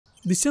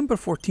December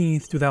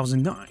 14th,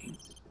 2009,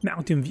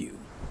 Mountain View,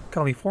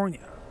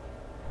 California.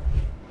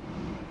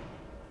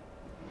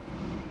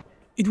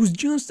 It was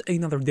just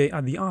another day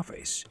at the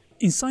office,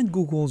 inside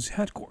Google's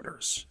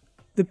headquarters.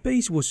 The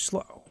pace was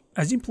slow,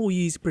 as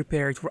employees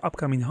prepared for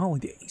upcoming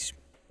holidays.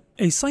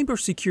 A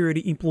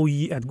cybersecurity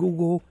employee at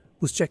Google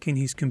was checking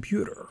his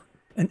computer,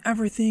 and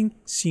everything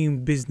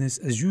seemed business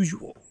as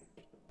usual.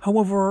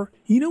 However,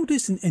 he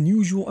noticed an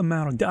unusual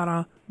amount of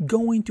data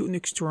going to an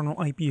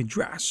external IP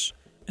address,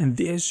 and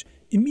this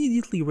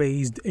immediately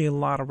raised a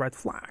lot of red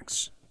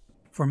flags.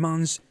 For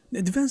months, the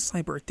advanced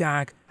cyber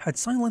attack had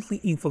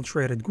silently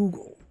infiltrated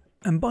Google,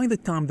 and by the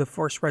time the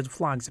first red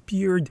flags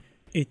appeared,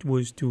 it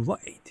was too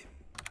late.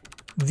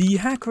 The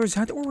hackers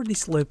had already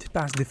slipped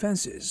past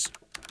defenses,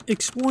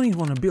 exploiting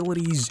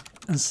vulnerabilities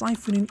and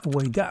siphoning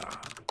away data.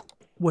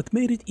 What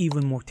made it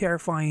even more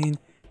terrifying,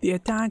 the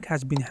attack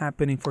has been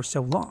happening for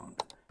so long,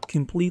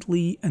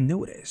 completely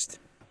unnoticed,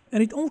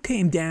 and it all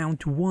came down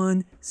to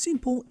one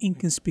simple,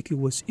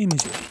 inconspicuous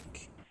imaging.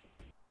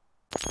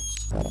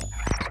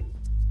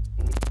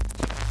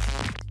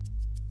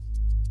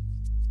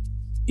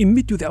 In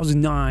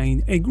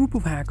mid-2009, a group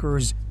of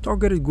hackers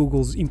targeted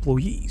Google's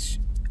employees,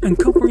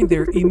 uncovering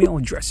their email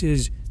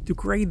addresses to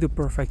create the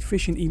perfect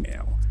phishing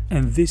email,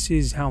 and this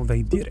is how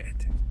they did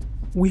it.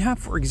 We have,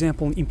 for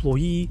example, an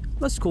employee,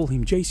 let's call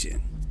him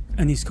Jason,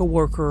 and his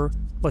coworker,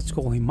 let's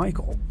call him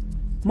Michael.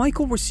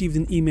 Michael received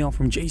an email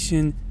from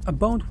Jason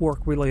about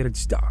work-related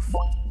stuff,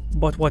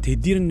 but what he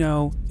didn't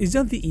know is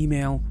that the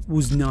email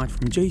was not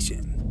from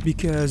Jason,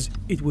 because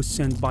it was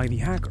sent by the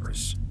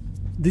hackers.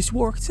 This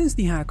worked since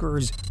the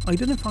hackers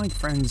identified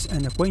friends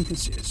and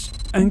acquaintances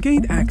and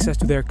gained access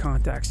to their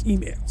contacts'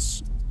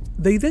 emails.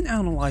 They then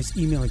analyzed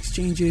email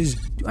exchanges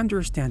to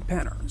understand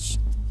patterns.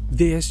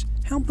 This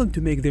helped them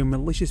to make their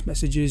malicious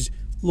messages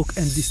look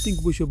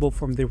indistinguishable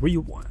from the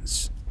real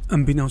ones.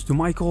 Unbeknownst to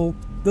Michael,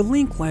 the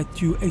link led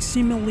to a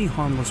seemingly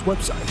harmless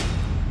website,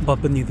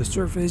 but beneath the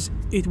surface,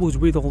 it was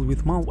riddled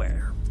with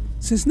malware.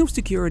 Since no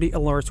security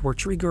alerts were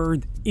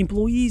triggered,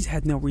 employees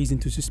had no reason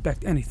to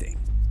suspect anything.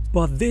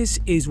 But this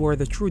is where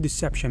the true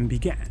deception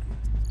began.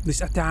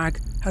 This attack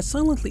had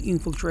silently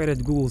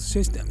infiltrated Google's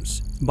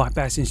systems,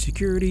 bypassing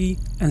security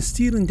and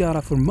stealing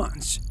data for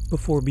months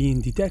before being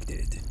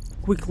detected.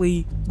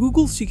 Quickly,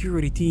 Google's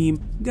security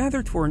team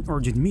gathered for an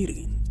urgent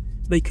meeting.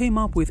 They came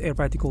up with a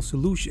radical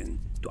solution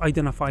to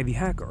identify the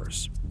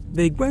hackers.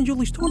 They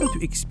gradually started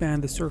to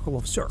expand the circle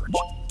of search,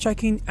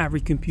 checking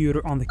every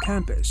computer on the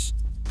campus.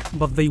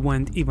 But they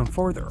went even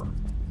further.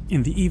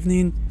 In the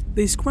evening,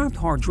 they scrapped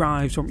hard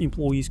drives from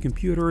employees'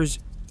 computers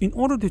in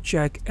order to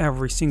check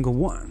every single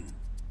one.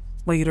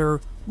 Later,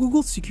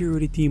 Google's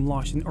security team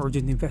launched an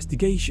urgent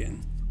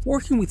investigation,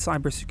 working with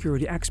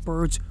cybersecurity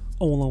experts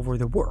all over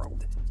the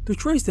world to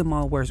trace the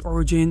malware's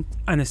origin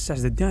and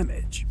assess the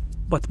damage,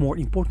 but more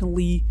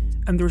importantly,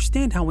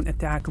 understand how an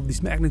attack of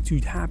this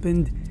magnitude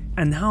happened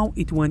and how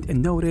it went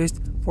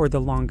unnoticed for the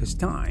longest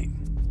time.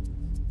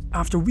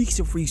 After weeks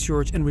of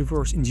research and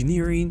reverse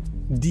engineering,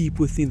 deep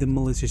within the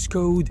malicious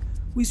code,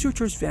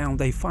 researchers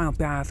found a file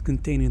path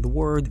containing the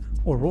word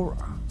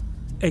Aurora,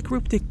 a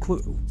cryptic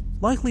clue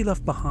likely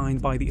left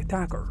behind by the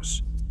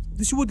attackers.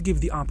 This would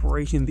give the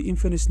operation the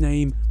infamous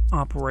name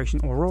Operation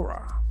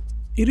Aurora.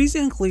 It is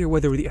unclear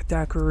whether the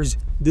attackers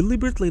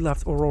deliberately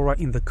left Aurora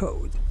in the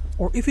code,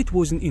 or if it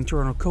was an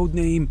internal code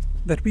name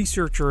that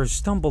researchers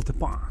stumbled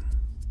upon.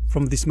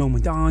 From this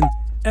moment on,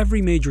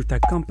 every major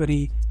tech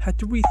company had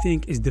to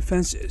rethink its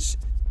defenses.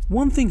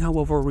 One thing,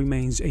 however,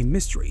 remains a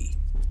mystery.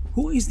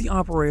 Who is the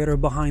operator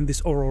behind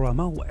this Aurora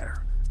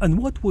malware? And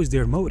what was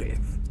their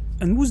motive?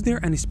 And was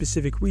there any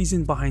specific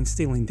reason behind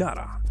stealing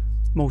data?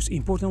 Most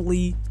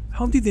importantly,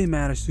 how did they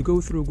manage to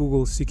go through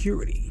Google's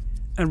security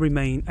and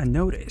remain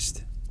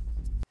unnoticed?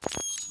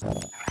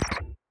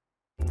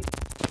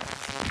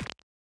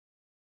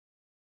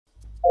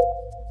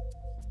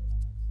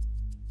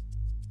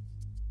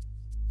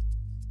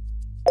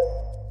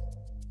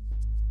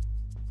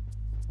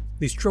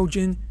 This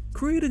Trojan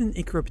created an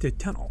encrypted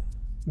tunnel,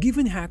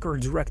 giving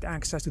hackers direct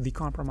access to the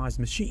compromised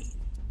machine.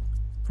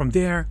 From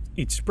there,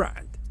 it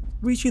spread,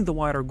 reaching the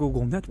wider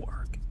Google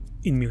network.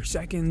 In mere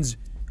seconds,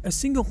 a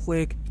single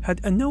click had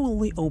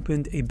unknowingly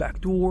opened a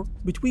backdoor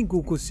between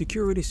Google's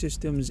security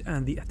systems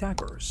and the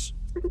attackers.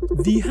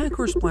 The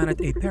hackers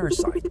planted a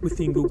parasite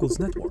within Google's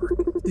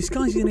network,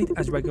 disguising it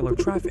as regular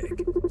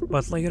traffic,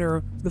 but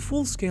later, the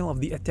full scale of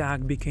the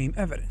attack became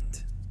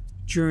evident.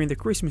 During the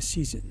Christmas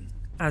season,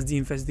 as the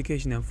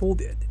investigation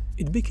unfolded,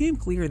 it became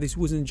clear this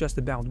wasn't just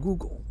about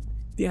Google.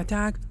 The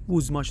attack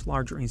was much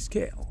larger in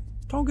scale,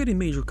 targeting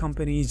major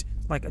companies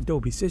like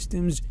Adobe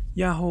Systems,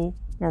 Yahoo,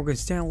 Morgan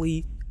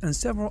Stanley, and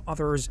several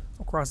others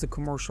across the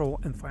commercial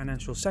and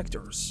financial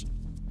sectors.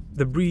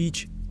 The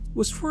breach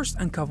was first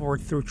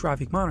uncovered through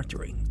traffic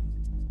monitoring,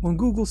 when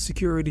Google's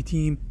security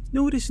team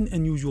noticed an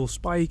unusual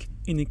spike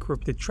in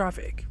encrypted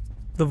traffic.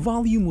 The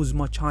volume was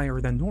much higher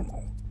than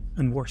normal,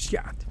 and worse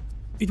yet,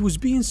 it was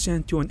being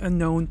sent to an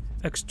unknown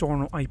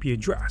external IP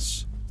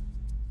address.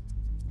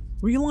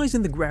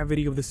 Realizing the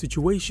gravity of the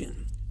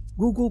situation,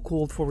 Google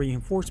called for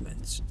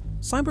reinforcements.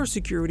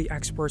 Cybersecurity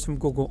experts from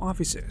Google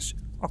offices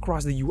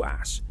across the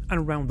US and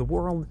around the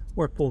world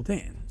were pulled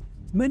in.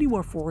 Many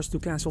were forced to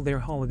cancel their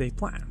holiday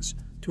plans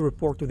to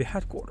report to the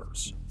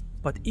headquarters.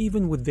 But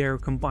even with their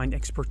combined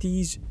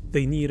expertise,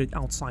 they needed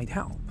outside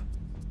help.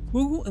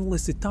 Google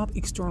enlisted top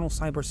external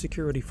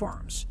cybersecurity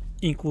firms,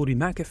 including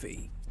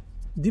McAfee.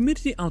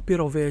 Dmitry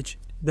Alpirovich,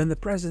 then the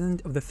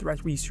president of the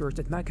threat research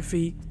at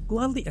McAfee,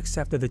 gladly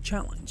accepted the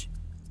challenge,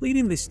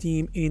 leading this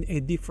team in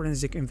a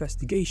forensic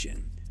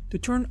investigation to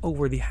turn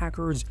over the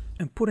hackers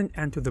and put an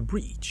end to the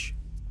breach.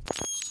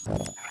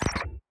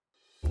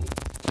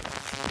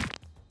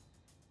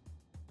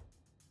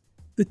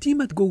 The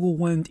team at Google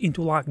went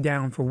into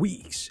lockdown for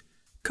weeks,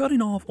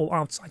 cutting off all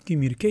outside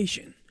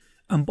communication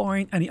and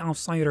barring any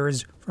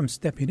outsiders from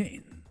stepping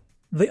in.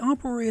 They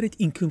operated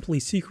in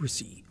complete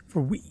secrecy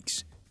for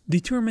weeks,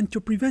 determined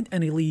to prevent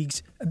any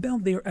leaks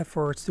about their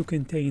efforts to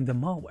contain the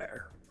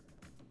malware.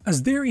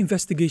 As their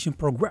investigation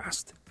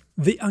progressed,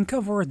 they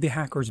uncovered the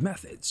hackers'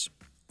 methods.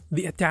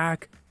 The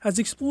attack has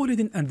exploited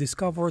an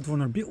undiscovered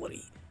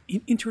vulnerability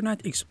in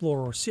Internet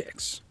Explorer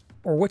 6,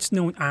 or what's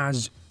known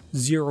as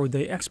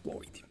zero-day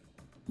exploit.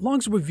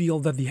 Logs reveal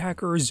that the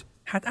hackers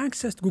had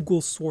accessed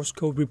Google's source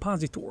code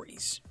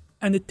repositories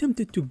and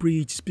attempted to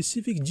breach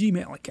specific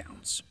Gmail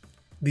accounts.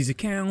 These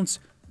accounts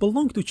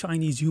belonged to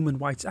Chinese human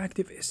rights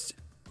activists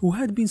who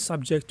had been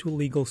subject to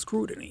legal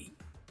scrutiny.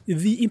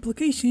 The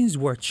implications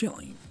were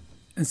chilling,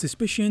 and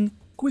suspicion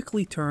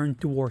quickly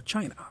turned toward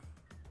China.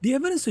 The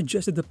evidence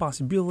suggested the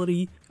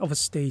possibility of a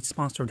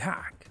state-sponsored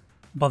hack,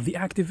 but the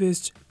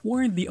activists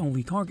weren't the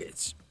only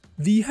targets.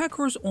 The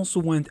hackers also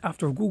went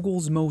after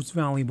Google's most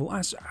valuable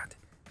asset,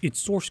 its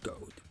source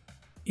code.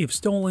 If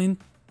stolen,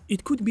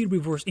 it could be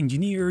reverse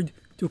engineered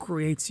to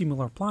create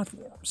similar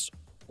platforms,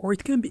 or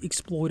it can be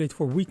exploited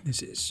for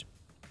weaknesses.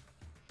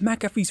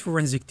 McAfee's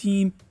forensic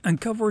team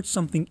uncovered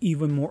something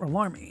even more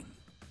alarming.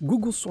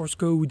 Google's source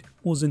code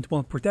wasn't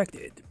well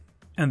protected,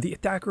 and the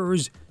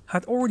attackers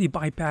had already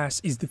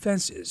bypassed its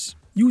defenses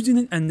using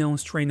an unknown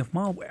strain of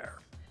malware,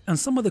 and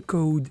some of the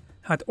code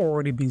had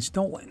already been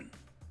stolen.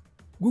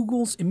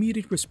 Google's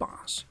immediate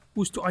response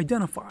was to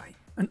identify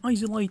and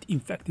isolate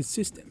infected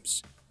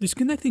systems,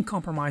 disconnecting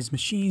compromised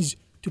machines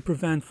to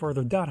prevent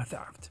further data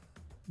theft.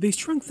 They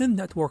strengthened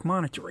network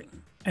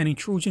monitoring and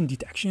intrusion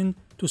detection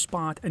to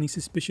spot any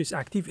suspicious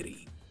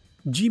activity.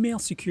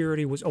 Gmail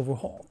security was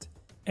overhauled,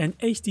 and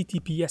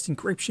HTTPS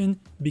encryption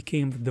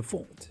became the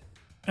default,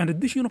 and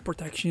additional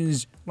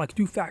protections like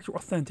two-factor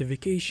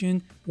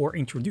authentication were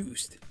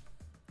introduced.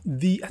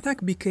 The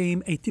attack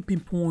became a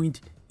tipping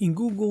point in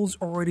Google's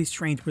already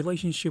strained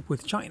relationship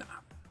with China.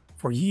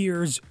 For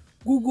years,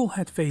 Google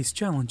had faced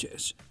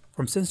challenges,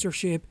 from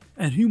censorship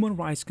and human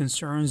rights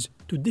concerns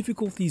to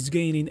difficulties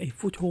gaining a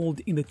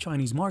foothold in the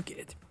Chinese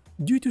market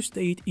due to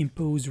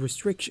state-imposed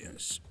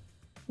restrictions.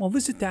 While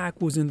this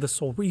attack wasn't the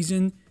sole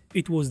reason,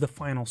 it was the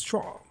final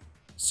straw.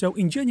 So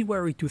in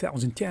January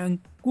 2010,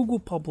 Google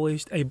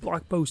published a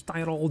blog post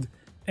titled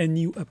 "A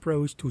New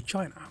Approach to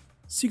China,"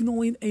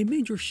 signaling a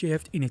major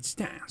shift in its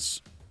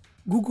stance.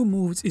 Google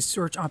moved its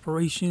search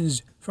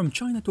operations from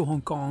China to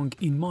Hong Kong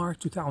in March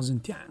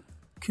 2010,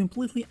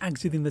 completely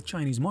exiting the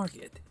Chinese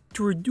market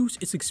to reduce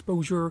its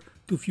exposure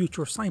to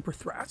future cyber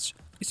threats,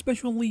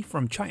 especially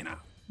from China.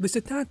 This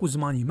attack was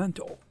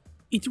monumental.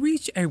 It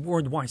reached a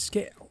worldwide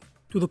scale,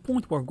 to the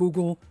point where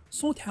Google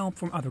sought help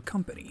from other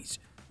companies,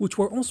 which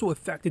were also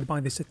affected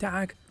by this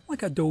attack,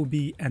 like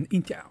Adobe and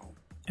Intel,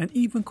 and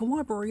even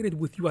collaborated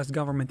with US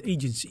government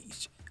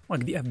agencies,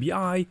 like the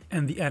FBI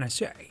and the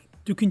NSA,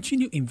 to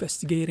continue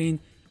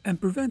investigating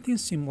and preventing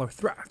similar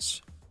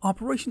threats.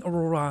 Operation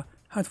Aurora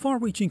had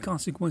far-reaching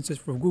consequences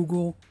for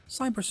Google,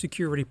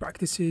 cybersecurity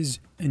practices,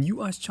 and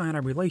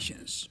US-China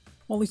relations.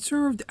 While it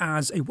served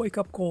as a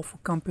wake-up call for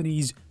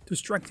companies to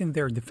strengthen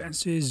their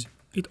defenses,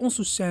 it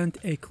also sent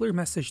a clear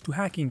message to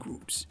hacking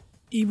groups.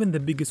 Even the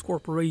biggest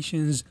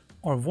corporations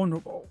are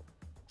vulnerable.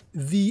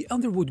 The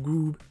Underwood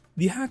Group,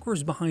 the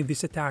hackers behind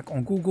this attack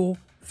on Google,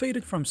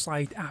 faded from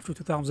sight after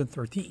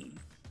 2013.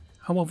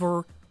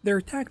 However,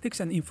 their tactics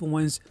and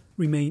influence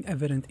remain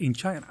evident in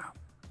China.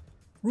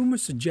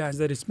 Rumors suggest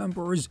that its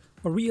members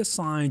were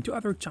reassigned to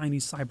other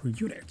Chinese cyber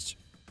units,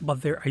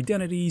 but their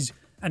identities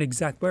and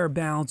exact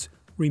whereabouts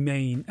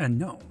remain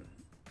unknown.